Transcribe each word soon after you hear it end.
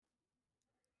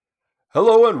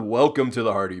Hello and welcome to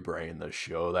the Hardy Brain, the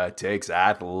show that takes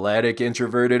athletic,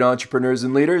 introverted entrepreneurs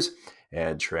and leaders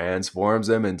and transforms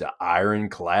them into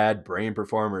ironclad brain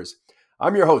performers.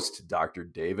 I'm your host, Dr.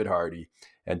 David Hardy,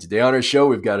 and today on our show,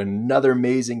 we've got another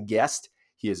amazing guest.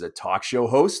 He is a talk show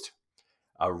host,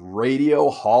 a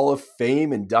Radio Hall of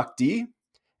Fame inductee,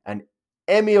 an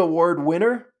Emmy Award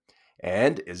winner,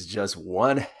 and is just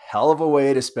one hell of a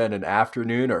way to spend an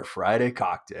afternoon or Friday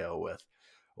cocktail with.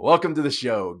 Welcome to the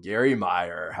show, Garry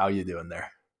Meier. How you doing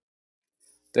there?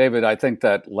 David, I think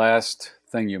that last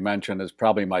thing you mentioned is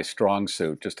probably my strong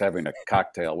suit, just having a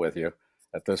cocktail with you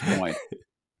at this point.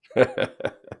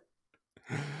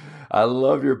 I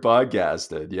love your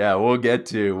podcast. And yeah, we'll get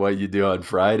to what you do on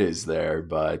Fridays there.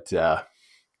 But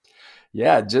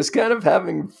yeah, just kind of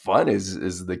having fun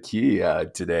is the key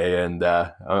today. And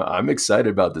I'm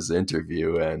excited about this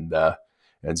interview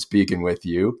and speaking with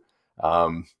you.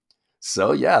 Um,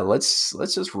 so yeah, let's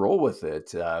just roll with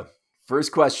it.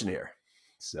 First question here.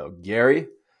 So Garry,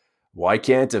 why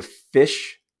can't a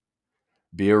fish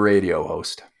be a radio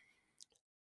host?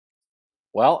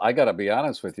 Well, I got to be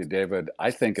honest with you, David. I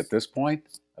think at this point,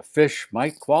 a fish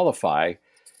might qualify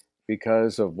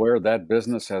because of where that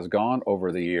business has gone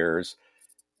over the years.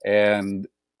 And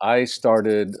I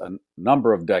started a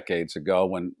number of decades ago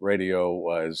when radio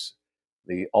was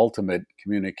the ultimate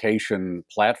communication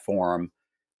platform.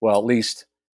 Well, at least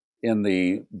in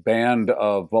the band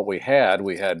of what we had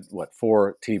what,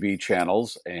 four TV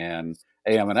channels and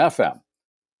AM and FM.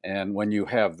 And when you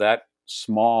have that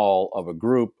small of a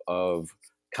group of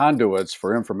conduits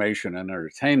for information and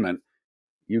entertainment,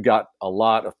 you got a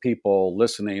lot of people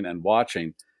listening and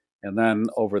watching. And then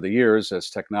over the years, as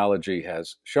technology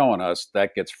has shown us,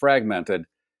 that gets fragmented.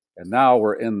 And now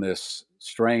we're in this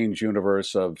strange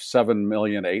universe of 7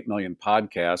 million, 8 million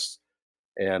podcasts,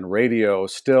 and radio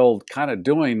still kind of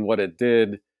doing what it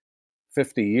did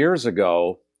 50 years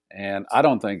ago. And I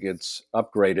don't think it's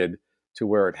upgraded to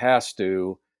where it has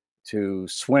to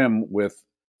swim with,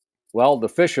 well, the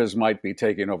fishes might be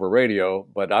taking over radio,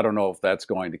 but I don't know if that's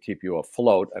going to keep you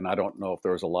afloat. And I don't know if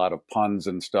there's a lot of puns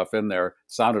and stuff in there.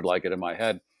 Sounded like it in my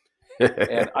head.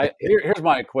 And here's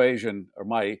my equation or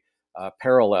my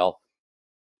parallel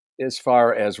as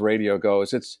far as radio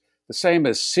goes. It's the same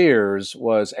as Sears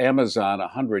was Amazon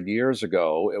 100 years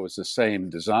ago. It was the same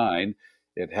design.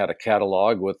 It had a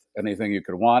catalog with anything you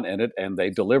could want in it, and they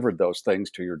delivered those things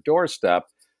to your doorstep.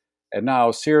 And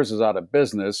now Sears is out of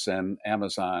business and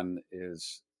Amazon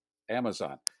is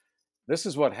Amazon. This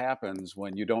is what happens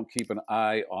when you don't keep an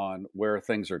eye on where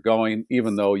things are going,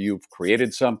 even though you've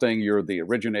created something, you're the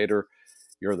originator,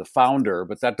 you're the founder,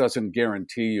 but that doesn't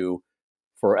guarantee you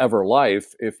forever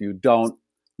life if you don't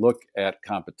look at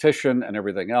competition and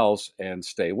everything else and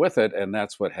stay with it. And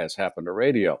that's what has happened to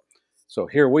radio. So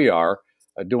here we are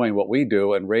doing what we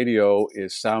do, and radio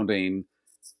is sounding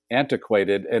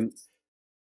antiquated. And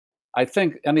I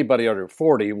think anybody under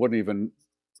 40 wouldn't even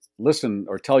listen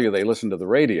or tell you they listen to the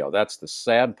radio. That's the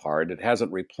sad part. It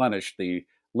hasn't replenished the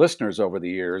listeners over the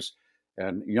years,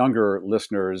 and younger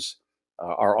listeners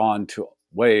are on to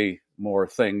way more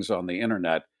things on the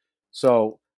internet.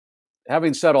 So,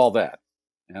 having said all that,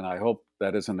 and I hope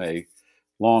that isn't a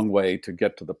long way to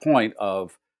get to the point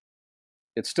of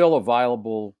it's still a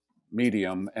viable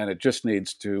medium and it just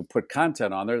needs to put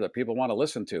content on there that people want to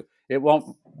listen to. It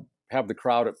won't have the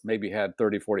crowd it maybe had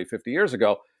 30, 40, 50 years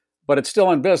ago, but it's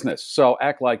still in business. So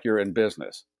act like you're in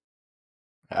business.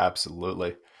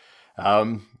 Absolutely.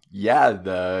 Yeah,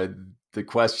 the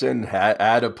question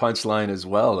had a punchline as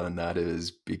well, and that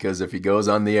is because if he goes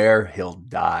on the air, he'll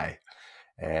die.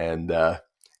 And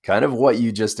kind of what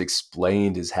you just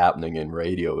explained is happening in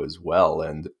radio as well.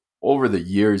 And over the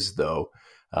years, though,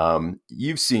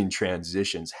 you've seen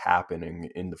transitions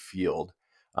happening in the field.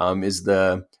 Is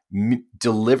the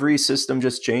delivery system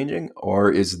just changing,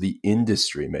 or is the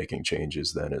industry making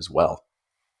changes then as well?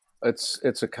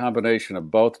 It's a combination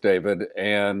of both, David.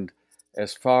 And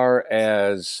as far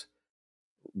as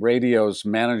radio's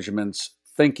management's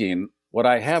thinking, what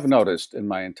I have noticed in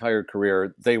my entire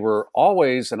career, they were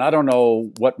always, and I don't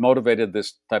know what motivated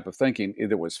this type of thinking,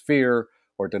 either it was fear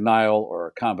or denial or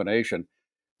a combination.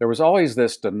 There was always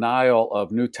this denial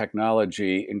of new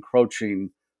technology encroaching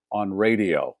on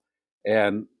radio.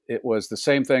 And it was the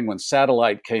same thing when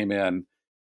satellite came in.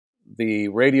 The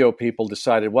radio people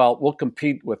decided, well, we'll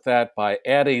compete with that by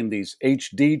adding these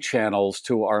HD channels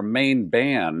to our main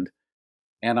band.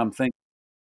 And I'm thinking,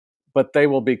 but they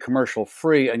will be commercial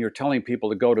free, and you're telling people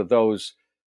to go to those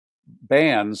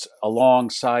bands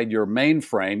alongside your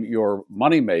mainframe, your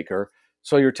moneymaker.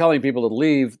 So you're telling people to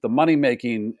leave the money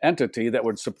making entity that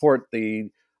would support the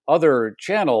other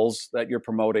channels that you're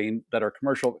promoting that are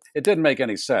commercial. It didn't make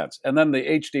any sense. And then the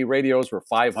HD radios were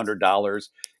 $500.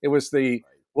 It was the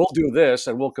we'll do this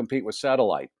and we'll compete with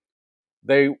satellite.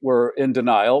 They were in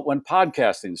denial when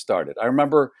podcasting started. I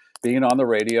remember being on the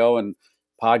radio and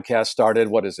podcast started,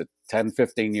 what is it, 10,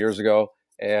 15 years ago,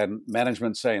 and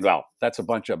management saying, well, that's a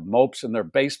bunch of mopes in their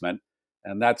basement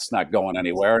and that's not going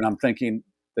anywhere. And I'm thinking,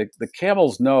 the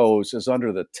camel's nose is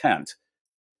under the tent.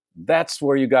 That's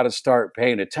where you got to start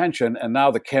paying attention. And now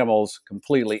the camel's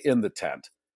completely in the tent.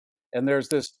 And there's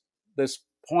this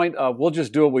point of we'll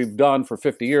just do what we've done for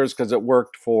 50 years because it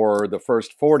worked for the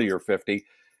first 40 or 50,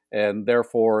 and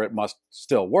therefore it must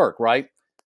still work, right?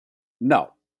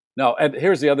 No, no. And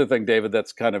here's the other thing, David,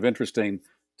 that's kind of interesting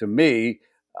to me.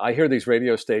 I hear these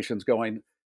radio stations going,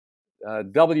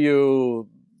 W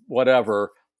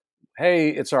whatever, hey,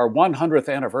 it's our 100th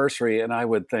anniversary. And I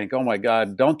would think, oh my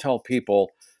God, don't tell people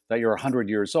that you're 100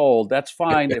 years old. That's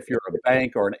fine if you're a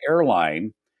bank or an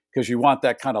airline, because you want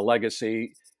that kind of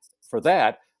legacy for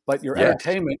that. But your Yes.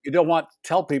 entertainment, you don't want to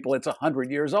tell people it's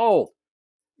 100 years old.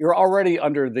 You're already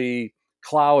under the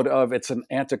cloud of it's an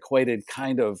antiquated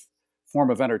kind of form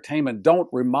of entertainment. Don't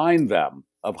remind them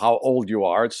of how old you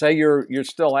are. Say you're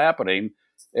still happening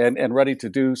and ready to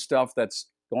do stuff that's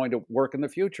going to work in the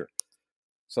future.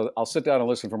 So I'll sit down and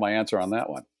listen for my answer on that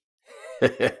one.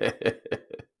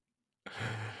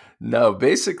 No,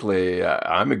 basically,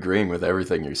 I'm agreeing with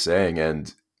everything you're saying.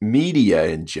 And media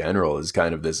in general is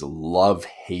kind of this love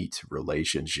hate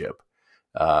relationship.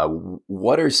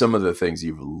 What are some of the things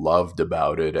you've loved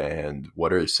about it, and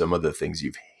what are some of the things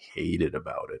you've hated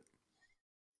about it?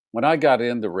 When I got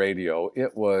into radio,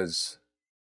 it was,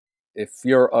 if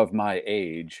you're of my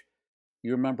age,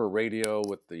 you remember radio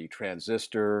with the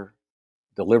transistor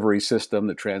delivery system,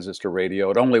 the transistor radio.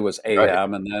 It only was Right.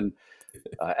 AM, and then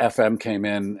FM came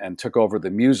in and took over the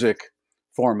music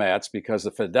formats because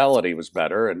the fidelity was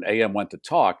better, and AM went to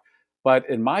talk. But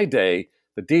in my day,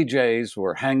 the DJs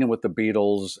were hanging with the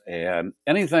Beatles, and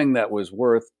anything that was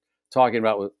worth talking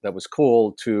about that was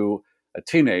cool to a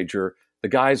teenager, the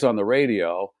guys on the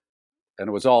radio, and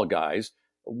it was all guys,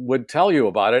 would tell you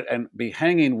about it and be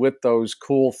hanging with those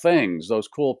cool things, those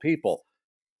cool people.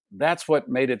 That's what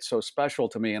made it so special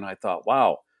to me. And I thought,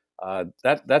 wow,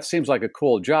 that seems like a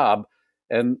cool job.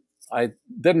 And I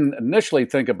didn't initially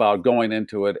think about going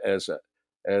into it as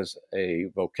a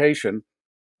vocation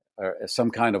or as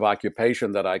some kind of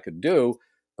occupation that I could do.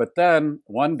 But then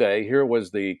one day, here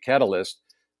was the catalyst.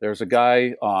 There's a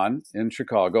guy on in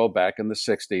Chicago back in the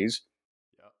 60s,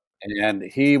 and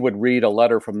he would read a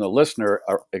letter from the listener.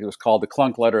 It was called the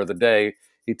Clunk Letter of the Day.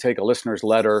 He'd take a listener's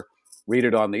letter, read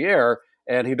it on the air,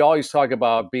 and he'd always talk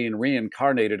about being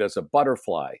reincarnated as a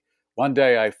butterfly. One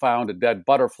day I found a dead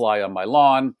butterfly on my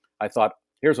lawn. I thought,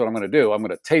 here's what I'm going to do. I'm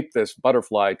going to tape this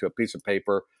butterfly to a piece of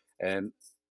paper, and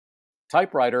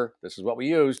typewriter, this is what we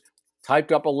used,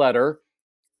 typed up a letter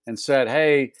and said,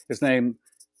 hey, his name,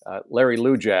 Larry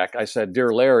Lujak. I said,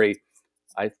 dear Larry,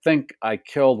 I think I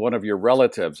killed one of your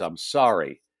relatives. I'm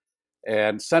sorry.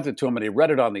 And sent it to him, and he read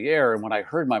it on the air. And when I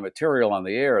heard my material on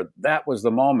the air, that was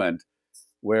the moment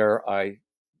where I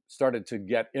started to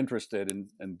get interested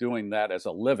in doing that as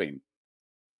a living.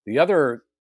 The other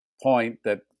point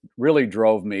that really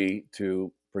drove me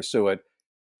to pursue it,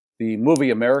 the movie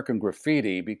American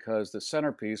Graffiti, because the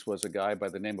centerpiece was a guy by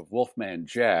the name of Wolfman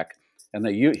Jack. And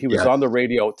he was on Yes. the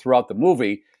radio throughout the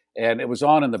movie, and it was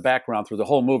on in the background through the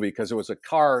whole movie because it was a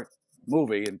car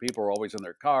movie and people were always in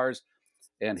their cars.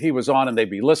 And he was on, and they'd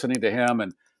be listening to him,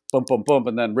 and boom, boom, boom.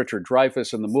 And then Richard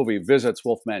Dreyfuss in the movie visits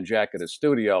Wolfman Jack at his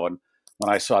studio. And when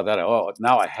I saw that, oh,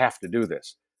 now I have to do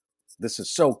this. This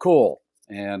is so cool.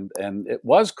 And it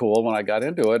was cool when I got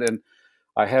into it. And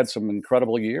I had some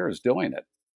incredible years doing it.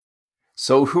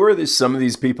 So, who are some of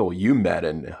these people you met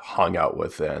and hung out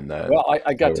with then? Well,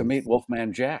 I got to meet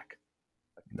Wolfman Jack.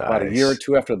 About a year or Nice.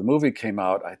 two after the movie came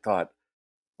out, I thought,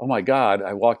 oh my God,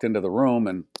 I walked into the room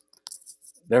and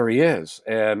there he is.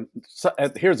 And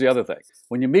here's the other thing.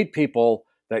 When you meet people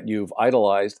that you've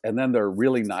idolized and then they're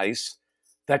really nice,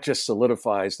 that just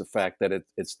solidifies the fact that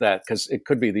it's that, because it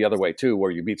could be the other way too,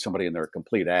 where you meet somebody and they're a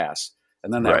complete ass.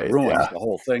 And then that Right. ruins Yeah. the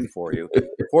whole thing for you.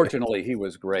 Fortunately, he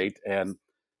was great. And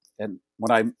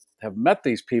when I have met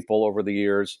these people over the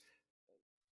years,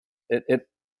 it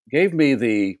gave me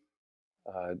the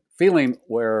feeling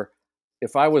where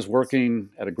if I was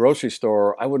working at a grocery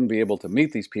store, I wouldn't be able to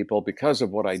meet these people because of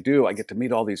what I do. I get to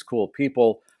meet all these cool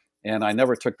people, and I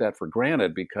never took that for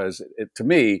granted because it to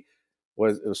me it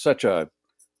was such an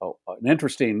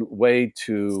interesting way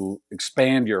to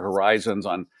expand your horizons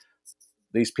on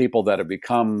these people that have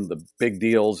become the big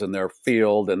deals in their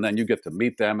field, and then you get to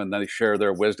meet them, and then they share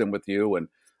their wisdom with you, and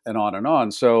on and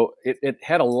on. So it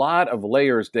had a lot of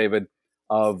layers, David,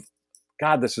 of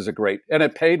God, this is a great, and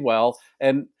it paid well.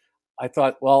 And I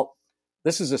thought, well,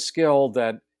 this is a skill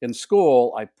that in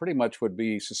school I pretty much would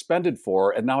be suspended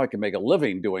for, and now I can make a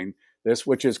living doing this,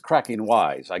 which is cracking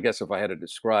wise. I guess if I had to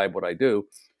describe what I do,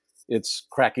 it's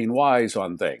cracking wise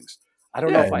on things. I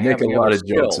don't know Yeah, if I make have a any other lot of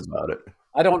jokes skills. about it.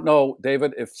 I don't know,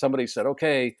 David, if somebody said,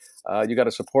 okay, you got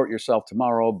to support yourself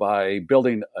tomorrow by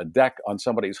building a deck on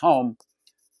somebody's home,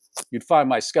 you'd find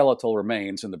my skeletal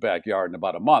remains in the backyard in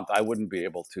about a month. I wouldn't be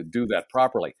able to do that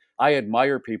properly. I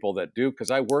admire people that do,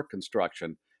 because I work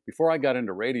construction. Before I got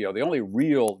into radio, the only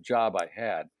real job I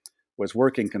had was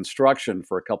working construction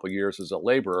for a couple of years as a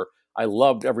laborer. I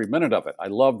loved every minute of it. I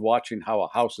loved watching how a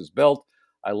house is built.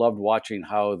 I loved watching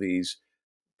how these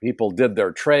people did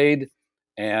their trade,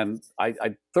 and I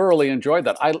thoroughly enjoyed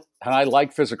that. I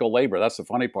like physical labor. That's the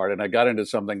funny part. And I got into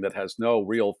something that has no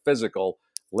real physical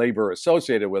labor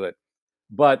associated with it,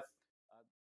 but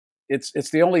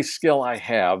it's the only skill I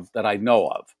have that I know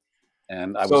of,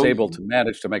 and I was So able to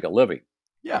manage to make a living.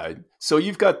 yeah, so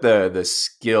you've got the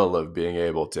skill of being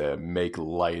able to make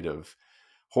light of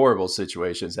horrible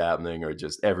situations happening or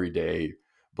just everyday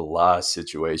blah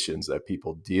situations that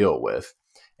people deal with,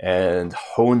 and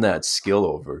hone that skill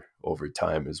over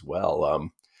time as well.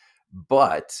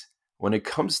 But when it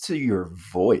comes to your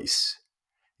voice,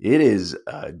 it is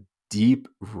a deep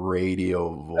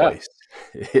radio Yeah, voice.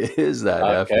 It is that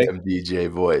okay. FM DJ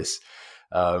voice.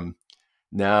 Um,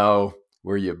 Now,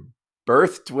 were you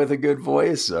birthed with a good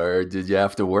voice or did you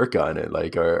have to work on it?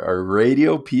 Like, are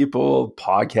radio people,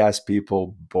 podcast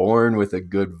people born with a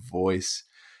good voice,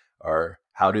 or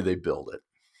how do they build it?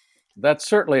 That's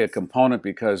certainly a component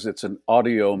because it's an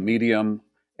audio medium,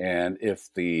 and if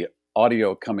the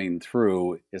audio coming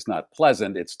through is not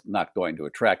pleasant, it's not going to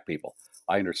attract people.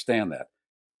 I understand that.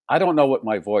 I don't know what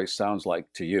my voice sounds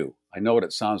like to you. I know what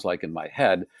it sounds like in my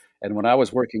head. And when I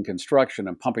was working construction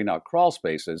and pumping out crawl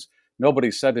spaces,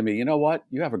 nobody said to me, you know what?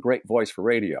 You have a great voice for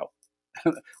radio.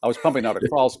 I was pumping out a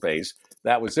crawl space.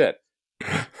 That was it.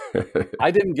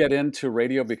 I didn't get into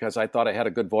radio because I thought I had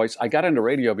a good voice. I got into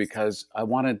radio because I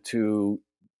wanted to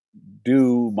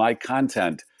do my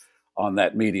content on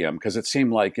that medium because it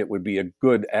seemed like it would be a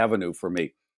good avenue for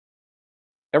me.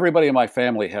 Everybody in my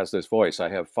family has this voice. I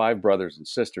have 5 brothers and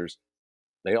sisters.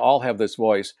 They all have this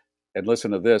voice. And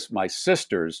listen to this, my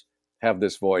sisters have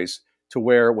this voice to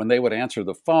where when they would answer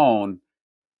the phone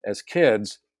as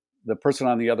kids, the person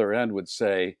on the other end would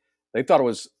say, they thought it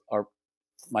was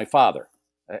my father.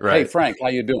 Hey, Right. Frank, how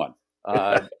you doing?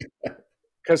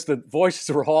 Because the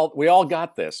voices were we all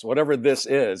got this, whatever this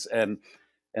is. And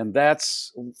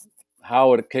that's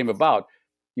how it came about.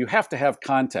 You have to have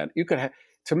content.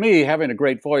 To me, having a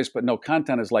great voice but no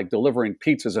content is like delivering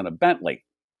pizzas in a Bentley.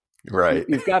 Right.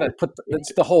 You've got to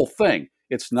it's the whole thing.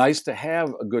 It's nice to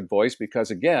have a good voice because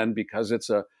again, because it's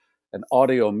an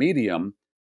audio medium,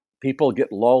 people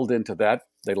get lulled into that.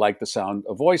 They like the sound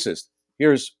of voices.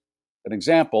 Here's an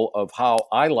example of how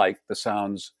I like the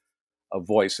sounds of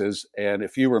voices. And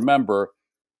if you remember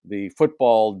the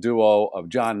football duo of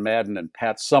John Madden and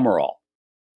Pat Summerall,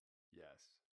 Yes.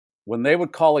 when they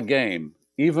would call a game,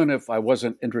 even if I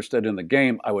wasn't interested in the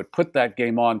game, I would put that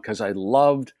game on because I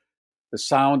loved the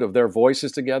sound of their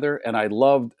voices together and I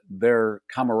loved their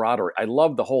camaraderie. I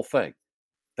loved the whole thing.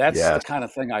 That's the Yes. kind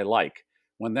of thing I like.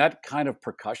 When that kind of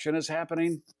percussion is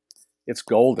happening, it's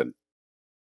golden.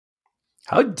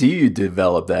 How do you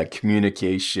develop that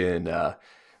communication,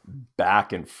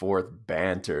 back and forth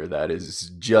banter that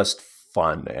is just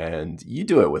fun? And you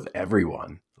do it with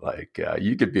everyone. Like,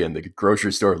 you could be in the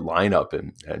grocery store lineup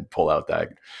and pull out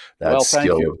that Well, thank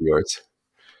skill you. of yours.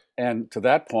 And to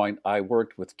that point, I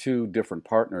worked with 2 different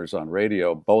partners on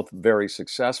radio, both very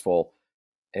successful.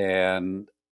 And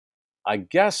I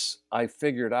guess I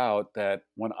figured out that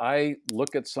when I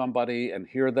look at somebody and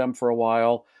hear them for a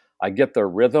while, I get their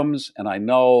rhythms and I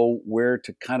know where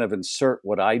to kind of insert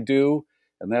what I do.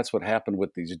 And that's what happened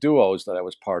with these duos that I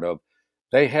was part of.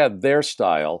 They had their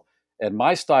style, and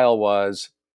my style was,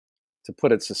 to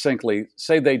put it succinctly,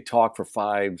 say they'd talk for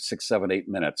 5, 6, 7, 8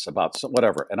 minutes about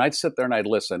whatever. And I'd sit there and I'd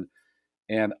listen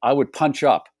and I would punch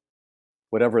up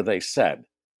whatever they said.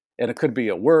 And it could be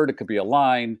a word, it could be a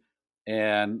line.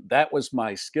 And that was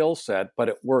my skill set, but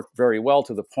it worked very well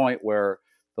to the point where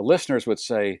the listeners would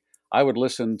say, I would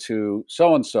listen to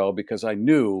so and so because I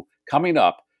knew coming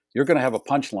up, you're going to have a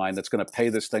punchline that's going to pay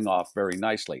this thing off very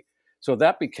nicely. So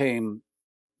that became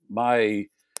my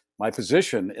my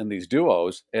position in these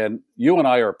duos. And you and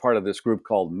I are part of this group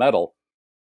called Metal.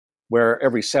 where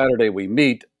every Saturday we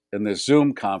meet in this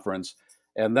Zoom conference,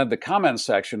 and then the comment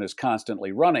section is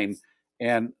constantly running.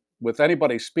 And with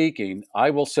anybody speaking, I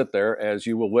will sit there, as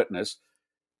you will witness,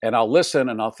 and I'll listen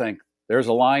and I'll think, there's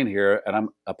a line here and I'm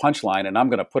a punchline, and I'm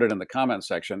going to put it in the comment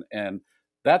section. And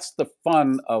that's the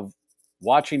fun of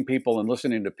watching people and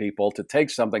listening to people, to take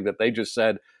something that they just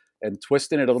said and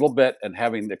twisting it a little bit and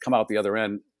having to come out the other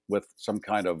end with some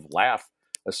kind of laugh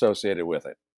associated with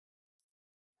it.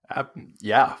 Uh,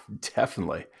 yeah,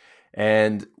 definitely.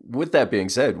 And with that being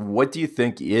said, what do you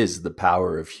think is the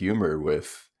power of humor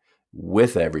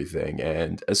with everything,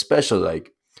 and especially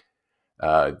like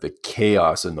the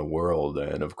chaos in the world?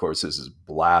 And of course, this is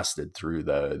blasted through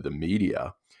the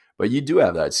media, but you do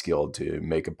have that skill to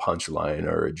make a punchline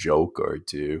or a joke, or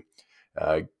to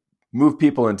uh, move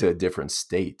people into a different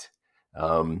state.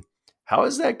 Um, how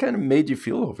has that kind of made you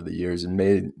feel over the years, and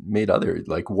made other,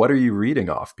 like, what are you reading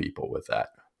off people with that?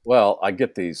 Well, I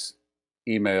get these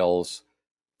emails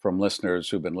from listeners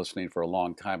who've been listening for a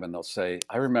long time, and they'll say,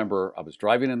 I remember I was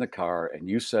driving in the car and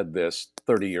you said this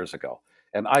 30 years ago.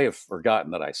 And I have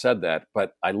forgotten that I said that,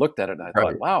 but I looked at it and I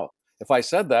thought, Right. wow, if I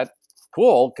said that,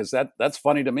 cool, because that's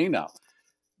funny to me now.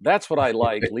 That's what I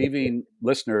like, leaving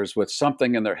listeners with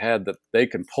something in their head that they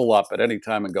can pull up at any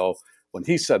time and go, when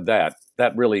he said that,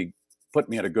 that really put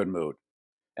me in a good mood.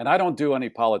 And I don't do any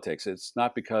politics. It's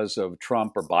not because of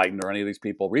Trump or Biden or any of these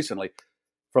people recently.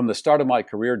 From the start of my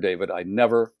career, David, I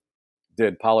never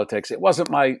did politics. It wasn't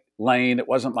my lane. It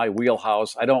wasn't my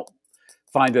wheelhouse. I don't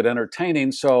find it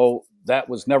entertaining. So that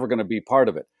was never going to be part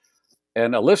of it.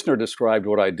 And a listener described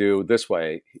what I do this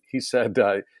way. He said,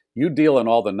 you deal in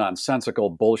all the nonsensical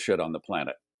bullshit on the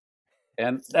planet.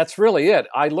 And that's really it.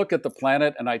 I look at the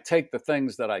planet and I take the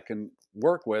things that I can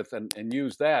work with and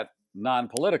use that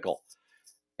non-political.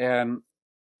 And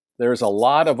there's a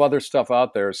lot of other stuff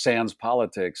out there, sans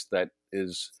politics, that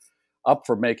is up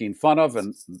for making fun of,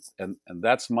 and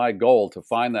that's my goal, to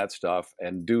find that stuff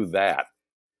and do that.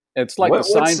 It's like the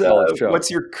Seinfeld show.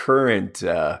 What's your current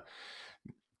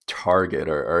target,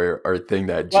 or thing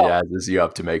that Well, jazzes you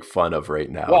up to make fun of right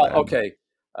now? well, Then, okay.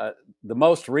 The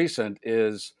most recent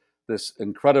is this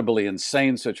incredibly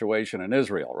insane situation in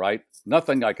Israel, right?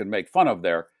 Nothing I can make fun of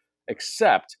there,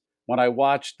 except when I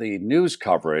watched the news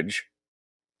coverage.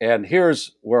 And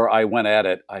here's where I went at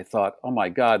it. I thought, oh my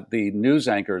God, the news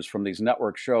anchors from these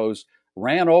network shows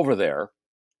ran over there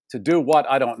to do what?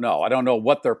 I don't know. I don't know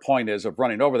what their point is of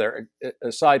running over there,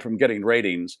 aside from getting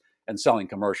ratings and selling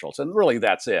commercials. And really,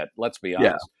 that's it. Let's be yeah,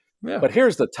 honest. yeah. But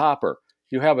here's the topper.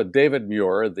 You have a David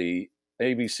Muir, the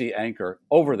ABC anchor,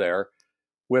 over there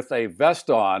with a vest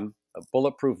on, a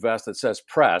bulletproof vest that says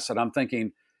press. And I'm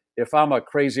thinking, if I'm a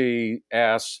crazy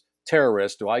ass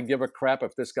terrorist, do I give a crap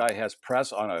if this guy has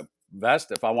press on a vest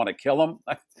if I want to kill him?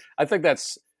 I think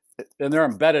that's, and they're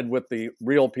embedded with the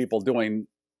real people doing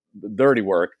the dirty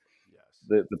work,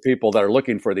 Yes. the people that are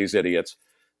looking for these idiots,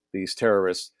 these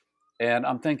terrorists. And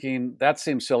I'm thinking that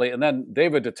seems silly. And then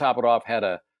David, to top it off, had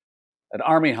an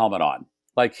army helmet on.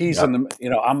 Like he's Yeah. in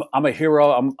the, I'm a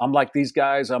hero. I'm like these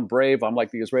guys. I'm brave. I'm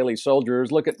like the Israeli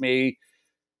soldiers. Look at me.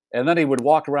 And then he would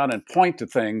walk around and point to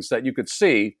things that you could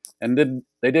see, and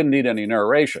they didn't need any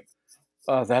narration.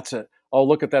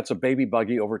 Look at, that's a baby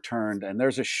buggy overturned, and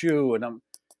there's a shoe. And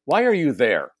why are you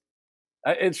there?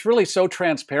 It's really so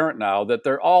transparent now that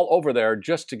they're all over there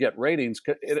just to get ratings.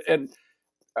 And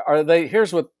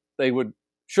here's what they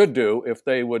should do if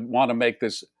they would want to make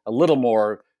this a little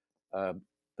more uh,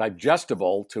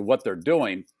 digestible to what they're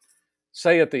doing.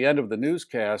 Say at the end of the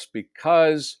newscast,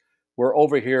 because we're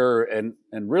over here and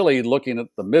really looking at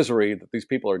the misery that these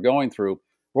people are going through,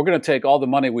 we're going to take all the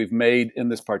money we've made in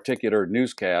this particular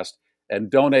newscast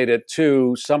and donate it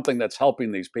to something that's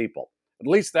helping these people. At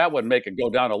least that would make it go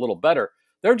down a little better.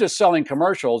 They're just selling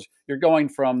commercials. You're going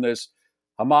from this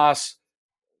Hamas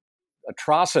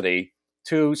atrocity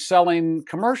to selling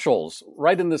commercials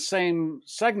right in the same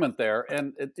segment there.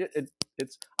 And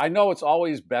it's, I know it's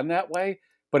always been that way,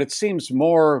 but it seems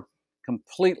more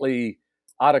completely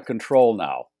out of control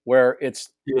now, where it's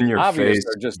In your obvious face.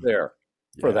 they're just there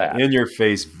for Yeah, that. in your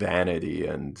face vanity,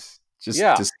 and just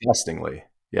Yeah, disgustingly.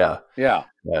 Yeah. yeah.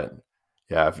 That,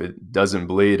 yeah, if it doesn't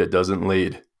bleed, it doesn't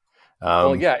lead.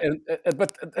 Well, Um, yeah,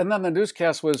 and then the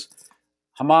newscast was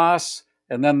Hamas,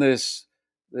 and then this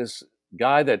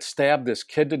guy that stabbed this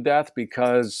kid to death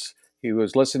because he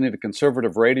was listening to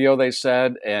conservative radio. They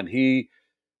said, and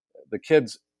the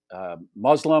kid's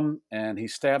Muslim, and he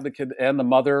stabbed the kid and the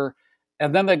mother.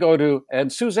 And then they go to,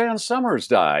 and Suzanne Summers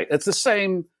died. It's the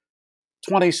same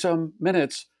 20 some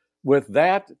minutes with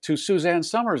that to Suzanne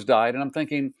Summers died. And I'm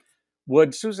thinking,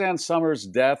 would Suzanne Summers'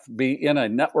 death be in a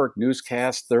network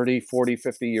newscast 30, 40,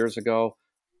 50 years ago?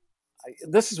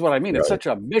 This is what I mean. It's Right. such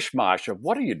a mishmash of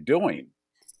what are you doing?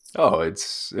 Oh,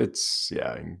 it's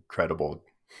yeah, incredible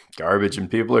garbage,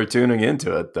 and people are tuning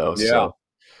into it though. Yeah. So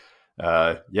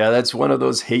yeah, that's one of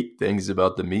those hate things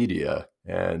about the media,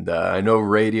 and I know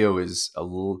radio is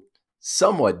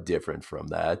somewhat different from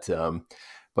that,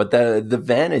 but the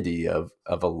vanity of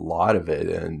a lot of it,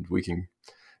 and we can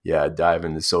yeah dive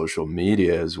into social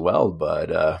media as well.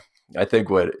 But I think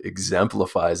what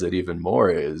exemplifies it even more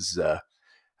is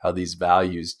how these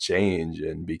values change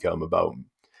and become about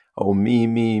oh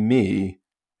me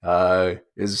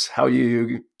is how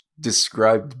you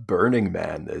described Burning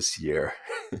Man this year.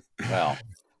 Well,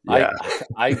 Yeah.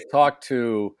 I talked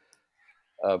to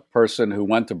a person who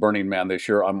went to Burning Man this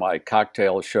year on my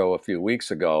cocktail show a few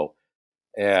weeks ago,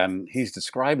 and he's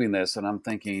describing this, and I'm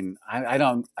thinking,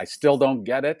 I still don't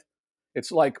get it.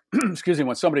 It's like, excuse me,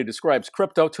 when somebody describes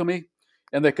crypto to me,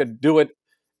 and they could do it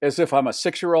as if I'm a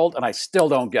 6-year-old, and I still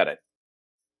don't get it.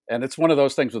 And it's one of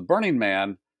those things with Burning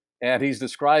Man, and he's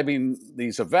describing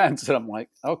these events, and I'm like,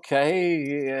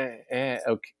 okay,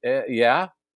 yeah,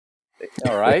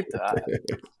 all right.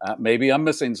 Maybe I'm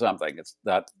missing something. It's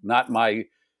not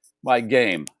my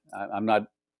game. I'm not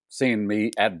seeing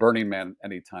me at Burning Man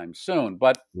anytime soon.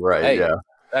 But Right, hey, yeah.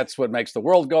 that's what makes the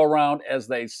world go around, as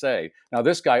they say. Now,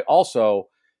 this guy also,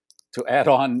 to add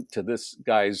on to this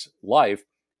guy's life,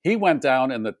 he went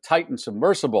down in the Titan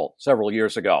submersible several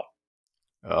years ago.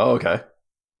 Oh, okay.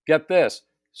 Get this.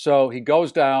 So he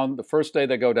goes down. The first day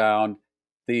they go down,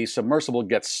 the submersible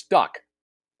gets stuck.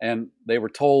 And they were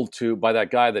told to, by that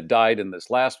guy that died in this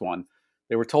last one,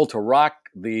 they were told to rock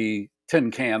the tin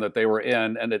can that they were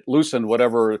in, and it loosened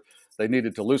whatever they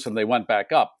needed to loosen. They went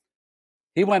back up.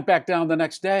 He went back down the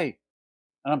next day.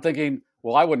 And I'm thinking,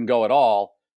 well, I wouldn't go at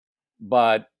all.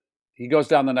 But he goes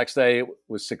down the next day,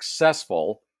 was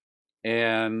successful.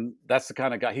 And that's the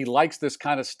kind of guy, he likes this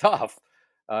kind of stuff,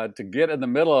 to get in the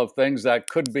middle of things that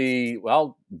could be,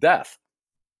 well, death.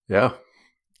 Yeah.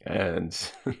 And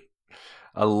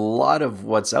a lot of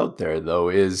what's out there though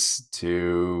is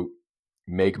to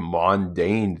make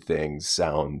mundane things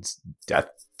sound death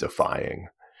defying.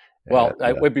 And Well,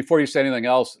 wait, before you say anything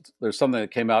else, there's something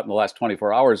that came out in the last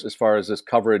 24 hours as far as this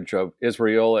coverage of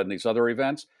Israel and these other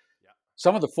events.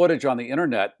 Some of the footage on the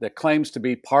internet that claims to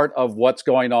be part of what's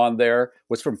going on there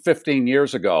was from 15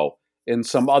 years ago in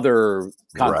some other right.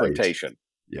 confrontation.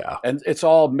 Yeah. And it's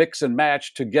all mix and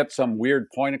match to get some weird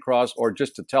point across or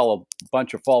just to tell a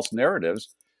bunch of false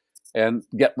narratives and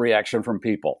get reaction from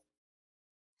people.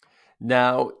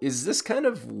 Now, is this kind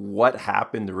of what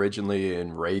happened originally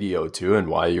in radio too, and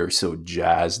why you're so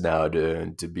jazzed now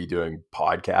to be doing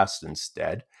podcasts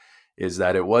instead? Is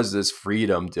that it was this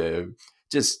freedom to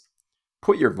just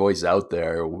put your voice out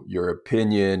there, your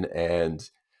opinion, and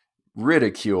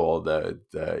ridicule the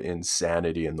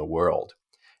insanity in the world.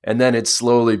 And then it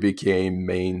slowly became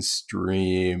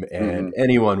mainstream, and Mm-hmm.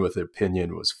 anyone with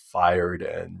opinion was fired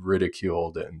and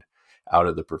ridiculed and out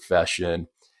of the profession.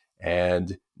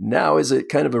 And now is it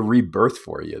kind of a rebirth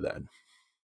for you then?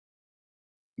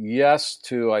 Yes,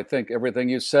 to I think everything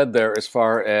you said there as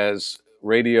far as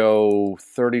radio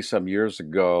 30 some years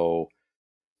ago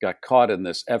got caught in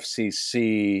this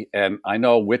FCC. And I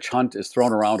know witch hunt is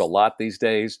thrown around a lot these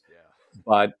days, Yeah.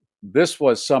 but this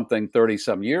was something 30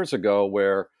 some years ago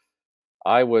where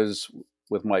I was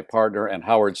with my partner and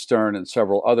Howard Stern and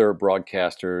several other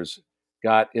broadcasters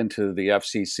got into the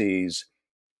FCC's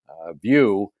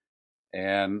view,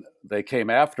 and they came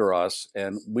after us,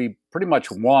 and we pretty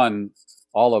much won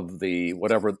all of the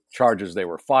whatever charges they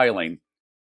were filing.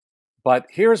 But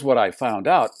here's what I found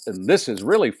out, and this is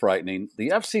really frightening. The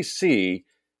FCC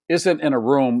isn't in a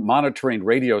room monitoring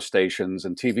radio stations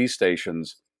and TV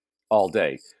stations all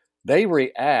day. They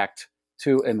react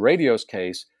to, in radio's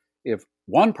case, if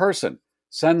one person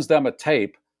sends them a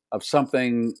tape of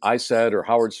something I said or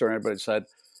Howard Stern, everybody said,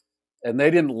 and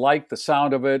they didn't like the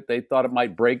sound of it, they thought it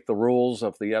might break the rules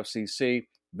of the FCC,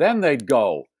 then they'd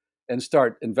go and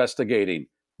start investigating.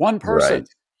 One Right. person,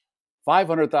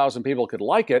 500,000 people could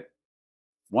like it,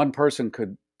 one person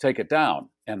could take it down.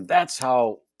 And that's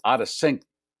how out of sync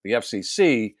the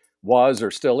FCC was or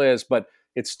still is. But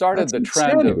it started That's the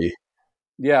trend of, insanity.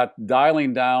 yeah,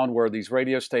 dialing down where these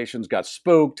radio stations got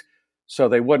spooked so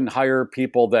they wouldn't hire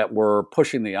people that were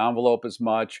pushing the envelope as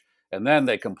much. And then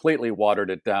they completely watered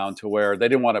it down to where they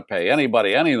didn't want to pay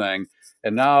anybody anything.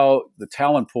 And now the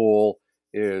talent pool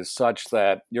is such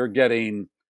that you're getting,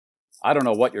 I don't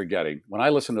know what you're getting. When I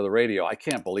listen to the radio, I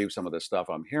can't believe some of the stuff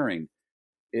I'm hearing.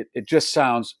 It just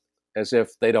sounds as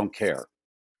if they don't care.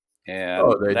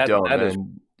 Oh, And they that don't. that is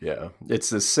And Yeah, it's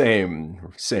the same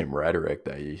rhetoric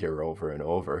that you hear over and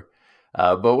over.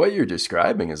 But what you're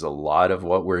describing is a lot of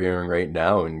what we're hearing right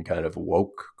now in kind of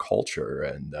woke culture,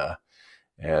 and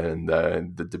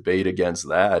the debate against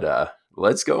that.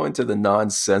 Let's go into the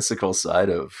nonsensical side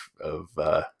of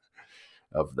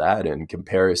that in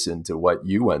comparison to what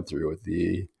you went through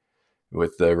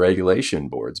with the regulation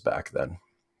boards back then.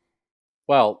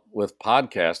 Well, with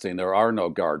podcasting, there are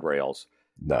no guardrails.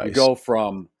 You Nice. go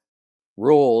from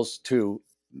rules to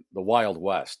the Wild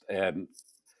West. And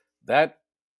that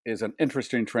is an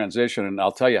interesting transition. And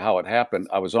I'll tell you how it happened.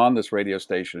 I was on this radio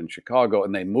station in Chicago,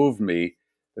 and they moved me,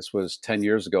 this was 10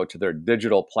 years ago, to their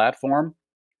digital platform,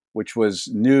 which was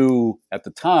new at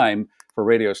the time for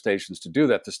radio stations to do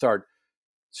that, to start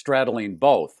straddling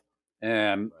both.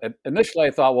 And initially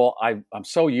I thought, well, I'm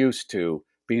so used to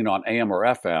being on AM or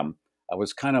FM. I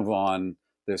was kind of on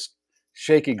this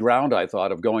shaky ground, I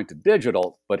thought, of going to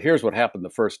digital. But here's what happened the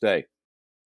first day.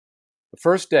 The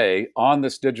first day on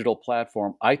this digital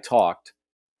platform, I talked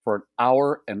for an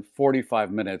hour and 45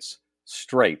 minutes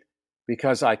straight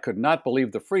because I could not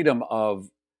believe the freedom of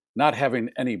not having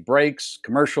any breaks,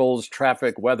 commercials,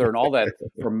 traffic, weather, and all that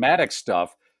dramatic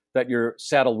stuff that you're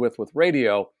saddled with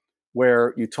radio,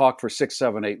 where you talk for 6,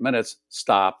 7, 8 minutes,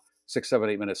 stop, 6, 7,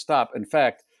 8 minutes, stop. In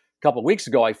fact, a couple of weeks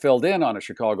ago, I filled in on a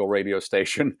Chicago radio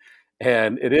station,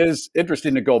 and it is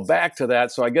interesting to go back to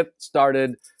that. So I get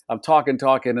started, I'm talking,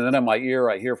 and then in my ear,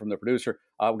 I hear from the producer,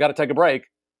 "We've got to take a break,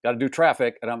 got to do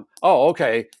traffic." And I'm, oh,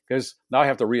 okay, because now I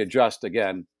have to readjust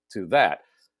again to that.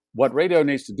 What radio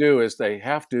needs to do is they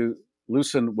have to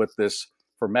loosen with this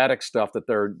formatic stuff that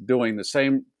they're doing the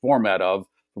same format of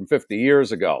from 50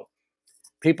 years ago.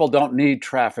 People don't need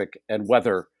traffic and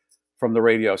weather from the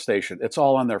radio station. It's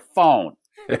all on their phone.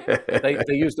 They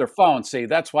use their phone. See,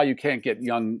 that's why you can't get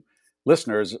young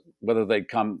listeners, whether they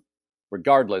come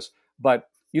regardless. But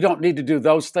you don't need to do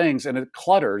those things, and it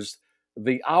clutters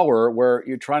the hour where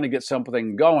you're trying to get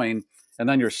something going, and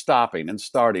then you're stopping and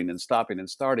starting and stopping and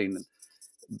starting.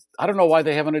 I don't know why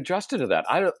they haven't adjusted to that.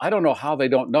 I don't know how they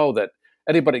don't know that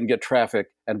anybody can get traffic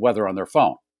and weather on their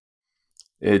phone.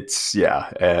 It's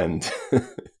yeah, and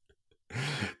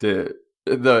the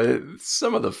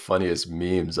some of the funniest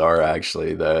memes are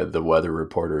actually the weather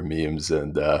reporter memes,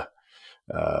 and uh,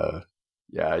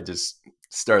 yeah, I just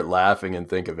start laughing and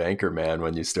think of Anchorman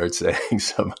when you start saying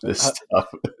some of this Uh,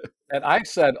 stuff. and I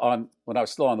said on when I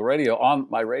was still on the radio, on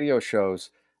my radio shows,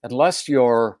 unless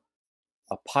you're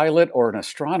a pilot or an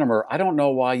astronomer, I don't know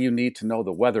why you need to know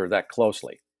the weather that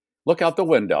closely. Look out the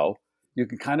window, you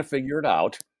can kind of figure it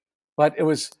out. But it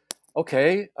was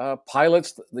okay.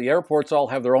 Pilots, the airports all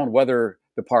have their own weather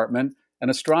department, and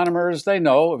astronomers, they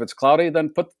know if it's cloudy, then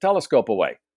put the telescope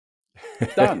away.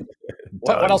 Done.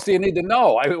 What Done. else do you need to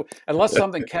know? Unless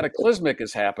something cataclysmic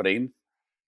is happening.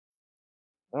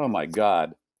 Oh my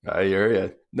God. I hear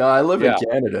you. No, I live in Yeah.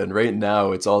 Canada, and right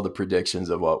now it's all the predictions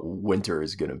of what winter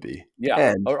is going to be. Yeah.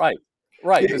 And All right.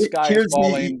 Right. The sky is here's the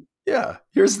falling. yeah,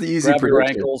 here's the easy Grab your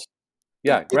prediction. ankles.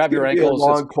 Yeah. It's Grab going your to be a ankles. It's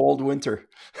long, cold winter.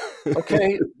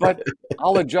 okay. But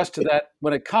I'll adjust to that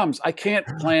when it comes. I can't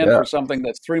plan Yeah, for something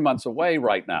that's 3 months away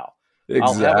right now.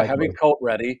 I'll have a heavy exactly. coat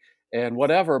ready and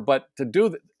whatever. But to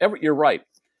do you're right.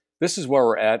 This is where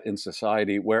we're at in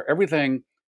society, where everything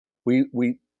we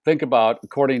think about,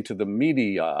 according to the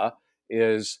media,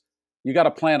 is you got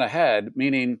to plan ahead.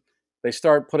 Meaning, they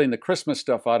start putting the Christmas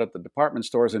stuff out at the department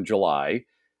stores in July,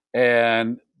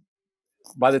 and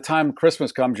by the time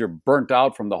Christmas comes, you're burnt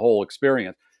out from the whole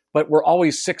experience. But we're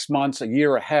always 6 months, a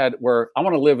year ahead, where I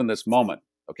want to live in this moment.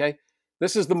 Okay.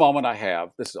 This is the moment I have.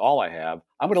 This is all I have.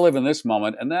 I'm going to live in this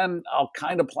moment. And then I'll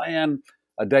kind of plan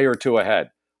a day or two ahead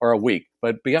or a week.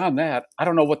 But beyond that, I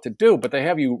don't know what to do. But they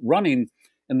have you running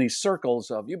in these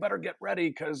circles of, you better get ready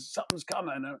because something's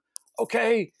coming.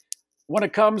 Okay. When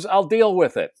it comes, I'll deal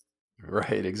with it.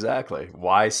 Right, exactly.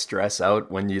 Why stress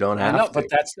out when you don't I know, have but to?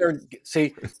 that's their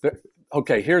see.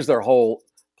 Okay, here's their whole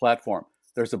platform.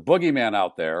 There's a boogeyman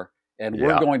out there, and we're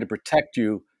Yeah, going to protect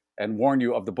you and warn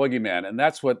you of the boogeyman. And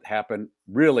that's what happened,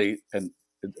 really, and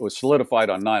it was solidified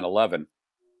on 9/11.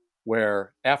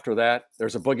 Where after that,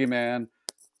 there's a boogeyman.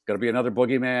 Going to be another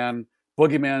boogeyman.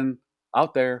 Boogeyman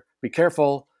out there. Be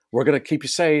careful. We're going to keep you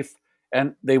safe.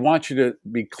 And they want you to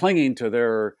be clinging to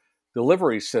their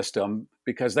delivery system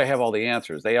because they have all the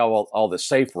answers. They have all the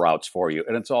safe routes for you,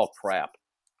 and it's all crap.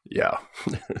 yeah,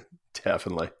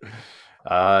 definitely.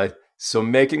 Uh, so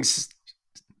making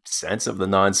sense of the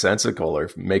nonsensical or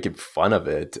making fun of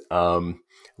it.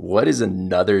 What is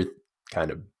another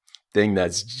kind of thing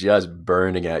that's just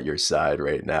burning at your side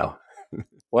right now?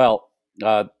 Well,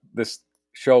 this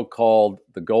show called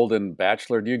The Golden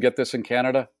Bachelor. Do you get this in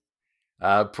Canada?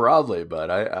 Probably, but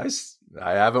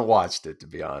I haven't watched it, to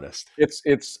be honest.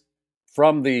 It's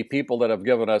from the people that have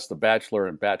given us The Bachelor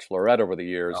and Bachelorette over the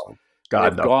years. Oh,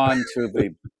 God, They've no. gone to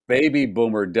the baby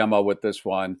boomer demo with this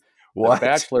one. The What?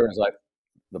 Bachelor is like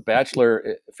the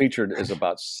Bachelor featured is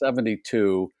about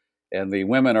 72, and the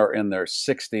women are in their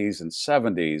 60s and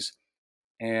 70s.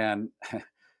 And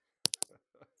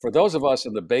for those of us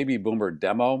in the baby boomer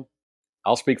demo,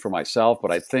 I'll speak for myself,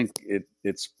 but I think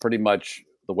it's pretty much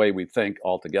the way we think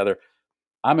altogether.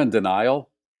 I'm in denial.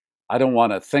 I don't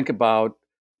want to think about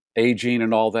aging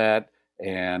and all that.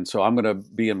 And so I'm going to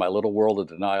be in my little world of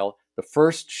denial. The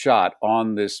first shot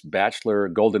on this Bachelor,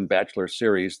 Golden Bachelor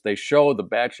series, they show the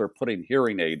Bachelor putting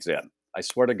hearing aids in. I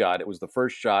swear to God, it was the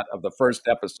first shot of the first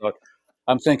episode.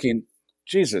 I'm thinking,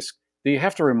 Jesus, do you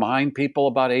have to remind people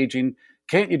about aging?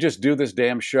 Can't you just do this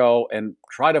damn show and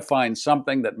try to find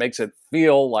something that makes it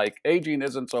feel like aging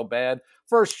isn't so bad?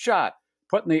 First shot,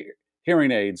 putting the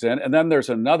hearing aids in. And then there's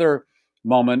another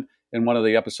moment in one of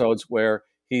the episodes where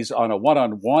he's on a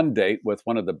one-on-one date with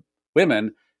one of the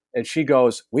women, and she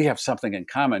goes, "We have something in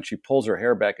common." She pulls her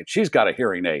hair back, and she's got a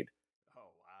hearing aid.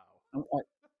 Oh, wow.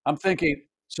 I'm thinking,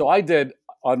 so I did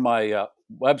on my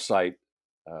website,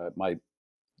 my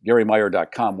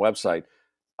GarryMeier.com website.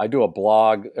 I do a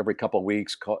blog every couple of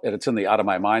weeks, and it's in the Out of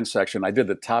My Mind section. I did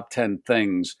the top 10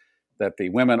 things that the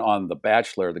women on The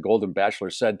Bachelor, the Golden Bachelor,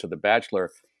 said to The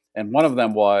Bachelor. And one of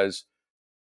them was,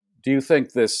 "Do you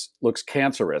think this looks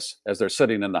cancerous?" as they're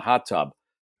sitting in the hot tub?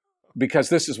 Because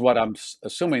this is what I'm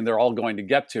assuming they're all going to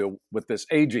get to with this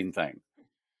aging thing.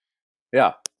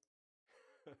 Yeah,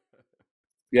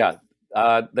 yeah.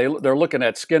 They're looking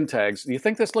at skin tags. Do you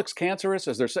think this looks cancerous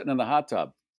as they're sitting in the hot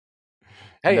tub?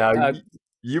 Hey, Now,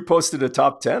 you posted a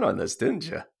top 10 on this, didn't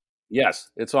you? yes,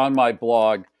 it's on my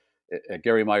blog at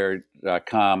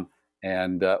GarryMeier.com.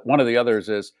 And one of the others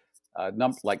is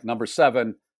like number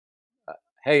 7.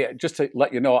 Hey, just to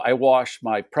let you know, I wash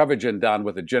my Prevagen down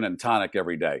with a gin and tonic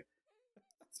every day.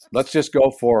 Let's just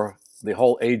go for the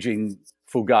whole aging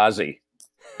Fugazi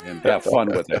and have fun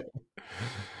with it.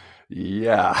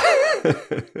 Yeah.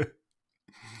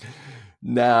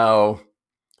 Now,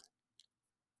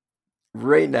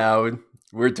 right now,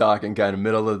 we're talking kind of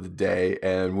middle of the day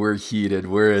and we're heated.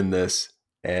 We're in this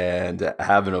and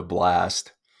having a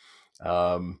blast.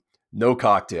 No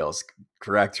cocktails,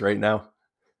 correct, right now?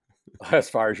 As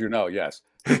far as you know, yes.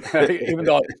 Even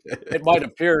though it might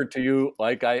appear to you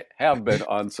like I have been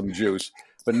on some juice,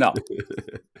 but no.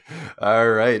 All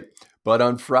right. But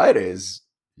on Fridays,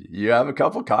 you have a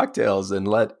couple cocktails and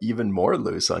let even more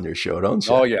loose on your show, don't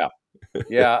you? Oh, yeah.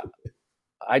 Yeah.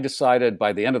 I decided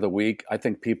by the end of the week, I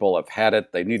think people have had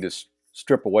it. They need to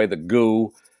strip away the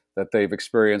goo that they've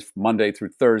experienced Monday through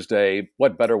Thursday.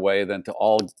 What better way than to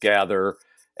all gather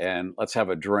and let's have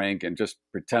a drink and just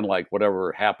pretend like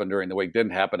whatever happened during the week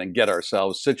didn't happen and get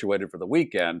ourselves situated for the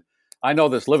weekend. I know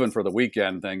this living for the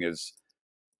weekend thing is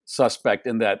suspect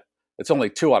in that it's only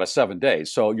 2 out of 7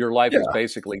 days. So your life is Yeah.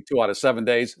 basically 2 out of 7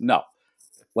 days. No,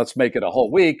 let's make it a whole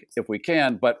week if we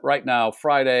can. But right now,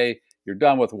 Friday, you're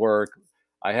done with work.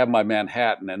 I have my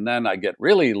Manhattan, and then I get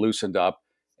really loosened up.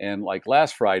 And like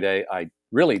last Friday, I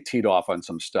really teed off on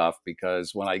some stuff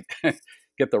because when I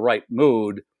get the right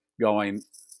mood going,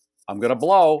 I'm going to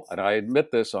blow. And I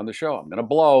admit this on the show, I'm going to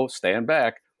blow, stand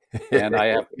back. And I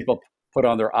have people put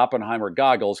on their Oppenheimer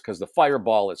goggles because the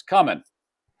fireball is coming.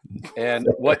 And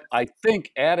what I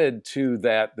think added to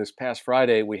that this past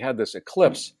Friday, we had this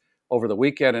eclipse over the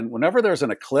weekend. And whenever there's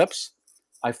an eclipse,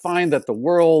 I find that the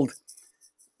world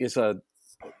is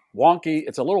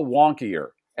it's a little wonkier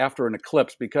after an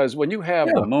eclipse because when you have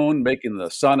the Yeah. moon making the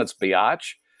sun its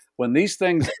biatch, when these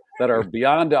things that are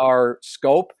beyond our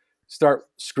scope start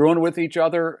screwing with each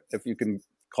other, if you can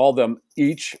call them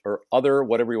each or other,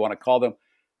 whatever you want to call them,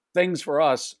 things for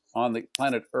us on the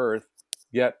planet Earth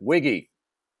get wiggy.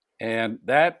 And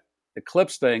that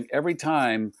eclipse thing, every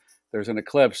time there's an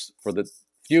eclipse for the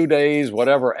few days,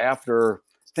 whatever, after,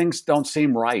 things don't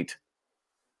seem right.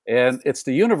 And it's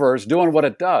the universe doing what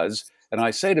it does. And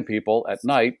I say to people at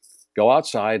night, go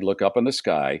outside, look up in the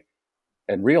sky,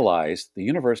 and realize the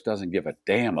universe doesn't give a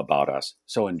damn about us.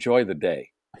 So enjoy the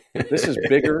day. This is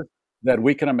bigger than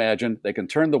we can imagine. They can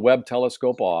turn the Webb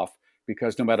telescope off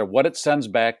because no matter what it sends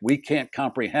back, we can't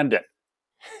comprehend it.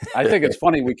 I think it's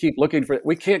funny. We keep looking for it.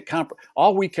 We can't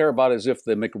all we care about is if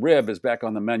the McRib is back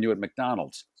on the menu at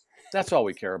McDonald's. That's all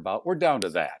we care about. We're down to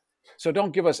that. So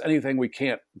don't give us anything we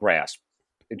can't grasp.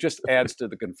 It just adds to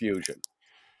the confusion.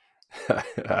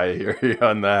 I hear you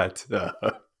on that.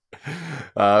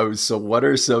 So, what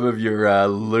are some of your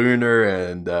lunar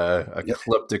and Yep.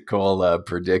 ecliptical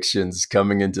predictions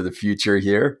coming into the future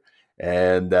here?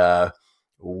 And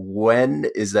When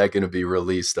is that going to be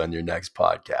released on your next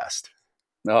podcast?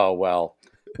 Oh, well,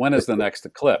 when is the next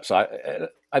eclipse?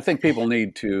 I think people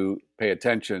need to pay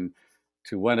attention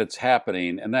to when it's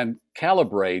happening and then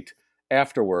calibrate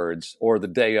afterwards or the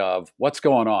day of what's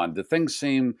going on. Do things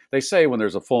seem, they say when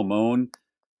there's a full moon,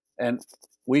 and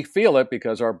we feel it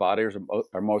because our bodies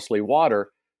are mostly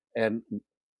water. And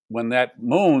when that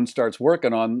moon starts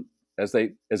working on, as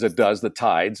it does, the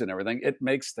tides and everything, it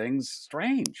makes things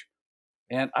strange.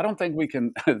 And I don't think we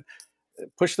can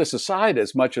push this aside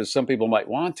as much as some people might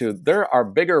want to. There are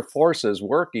bigger forces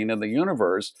working in the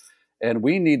universe, and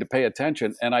we need to pay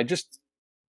attention. And I just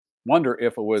wonder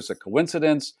if it was a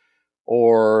coincidence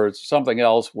or something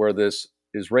else where this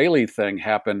Israeli thing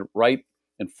happened right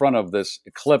in front of this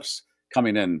eclipse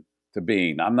coming in to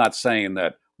being. I'm not saying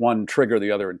that one triggered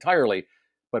the other entirely,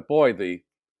 but boy, the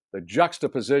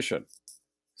juxtaposition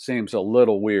seems a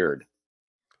little weird.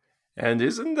 And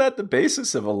isn't that the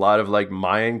basis of a lot of like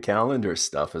Mayan calendar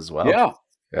stuff as well? Yeah,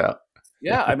 Yeah.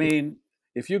 yeah. I mean,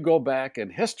 if you go back in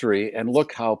history and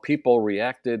look how people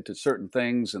reacted to certain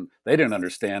things, and they didn't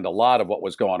understand a lot of what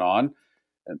was going on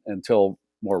until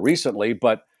more recently.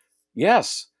 But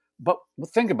yes, but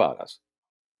think about us.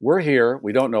 We're here.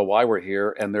 We don't know why we're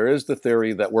here. And there is the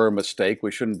theory that we're a mistake.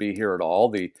 We shouldn't be here at all.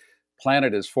 The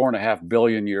planet is 4.5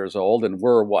 billion years old, and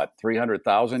we're what,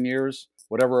 300,000 years?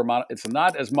 Whatever amount. It's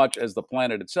not as much as the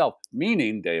planet itself,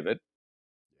 meaning, David,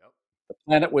 Yep. the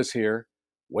planet was here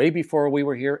way before we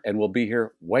were here and will be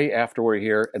here way after we're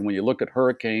here. And when you look at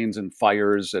hurricanes and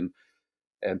fires and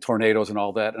tornadoes and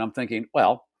all that, and I'm thinking,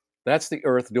 well, that's the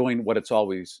Earth doing what it's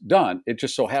always done. It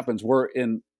just so happens we're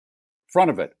in front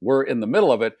of it. We're in the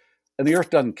middle of it, and the Earth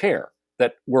doesn't care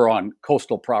that we're on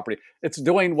coastal property. It's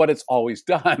doing what it's always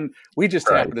done. We just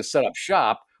Right. happen to set up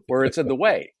shop where it's in the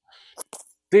way.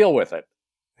 Deal with it.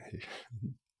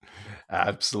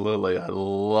 Absolutely. I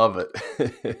love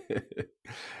it.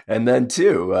 And then,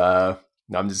 too,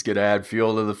 I'm just going to add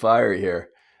fuel to the fire here.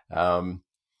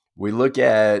 We look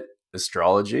at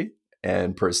astrology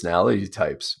and personality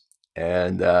types.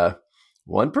 And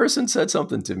one person said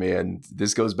something to me, and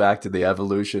this goes back to the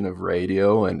evolution of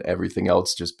radio and everything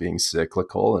else just being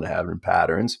cyclical and having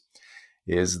patterns,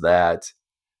 is that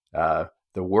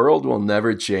the world will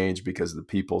never change because the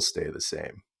people stay the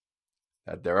same.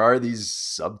 That there are these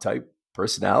subtype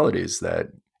personalities that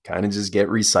kind of just get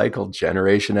recycled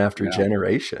generation after Yeah.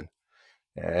 generation.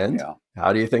 And Yeah.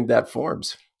 how do you think that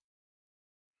forms?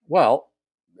 Well,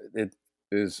 it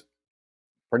is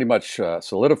pretty much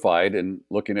solidified in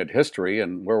looking at history,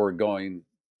 and where we're going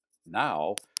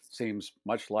now seems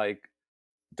much like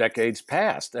decades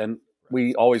past. And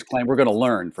we always claim we're going to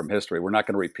learn from history. We're not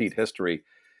going to repeat history.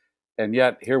 And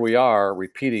yet here we are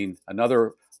repeating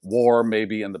another war,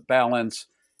 maybe in the balance,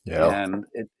 Yeah.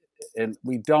 and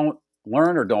we don't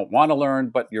learn or don't want to learn.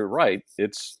 But you're right;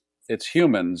 it's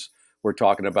humans we're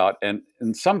talking about, and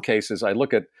in some cases, I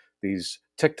look at these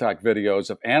TikTok videos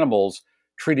of animals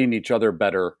treating each other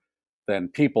better than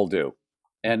people do,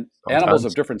 and animals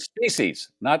of Sometimes. different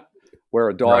species, not where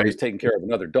a dog is Right. taking care of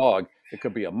another dog. It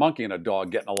could be a monkey and a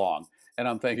dog getting along, and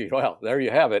I'm thinking, well, there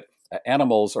you have it.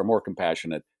 Animals are more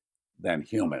compassionate than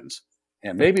humans.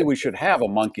 And maybe we should have a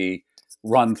monkey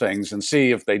run things and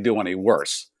see if they do any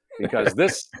worse,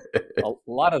 because a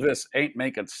lot of this ain't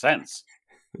making sense.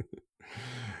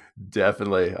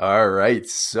 Definitely. All right.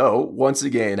 So, once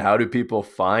again, how do people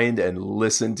find and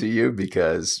listen to you?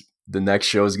 Because the next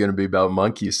show is going to be about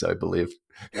monkeys, I believe.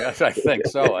 Yes, I think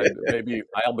so. Maybe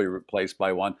I'll be replaced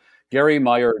by one.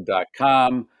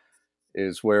 GarryMeier.com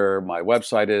is where my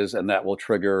website is, and that will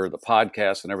trigger the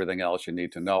podcast and everything else you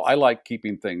need to know. I like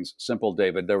keeping things simple,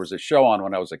 David. There was a show on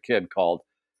when I was a kid called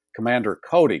Commander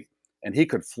Cody, and he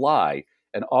could fly,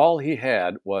 and all he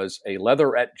had was a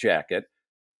leatherette jacket,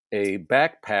 a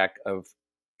backpack of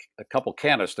a couple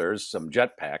canisters, some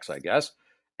jet packs, I guess,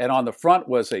 and on the front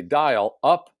was a dial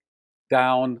up,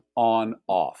 down, on,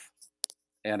 off.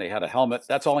 And he had a helmet.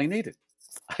 That's all he needed.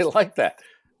 I like that.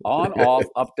 On, off,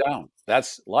 up, down.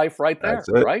 That's life right That's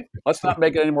there, it. right? Let's not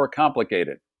make it any more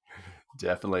complicated.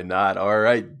 Definitely not. All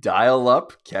right. Dial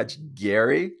up, catch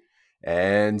Gary,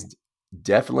 and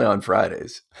definitely on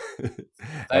Fridays. Thank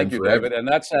And you, for every David. And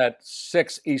that's at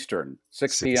 6 Eastern,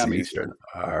 6 6 p.m. Eastern. Eastern.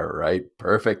 All right.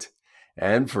 Perfect.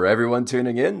 And for everyone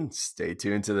tuning in, stay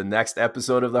tuned to the next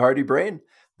episode of The Hardy Brain,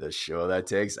 the show that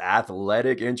takes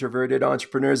athletic, introverted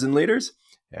entrepreneurs and leaders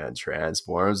and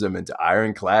transforms them into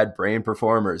ironclad brain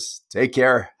performers. Take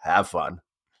care. Have fun.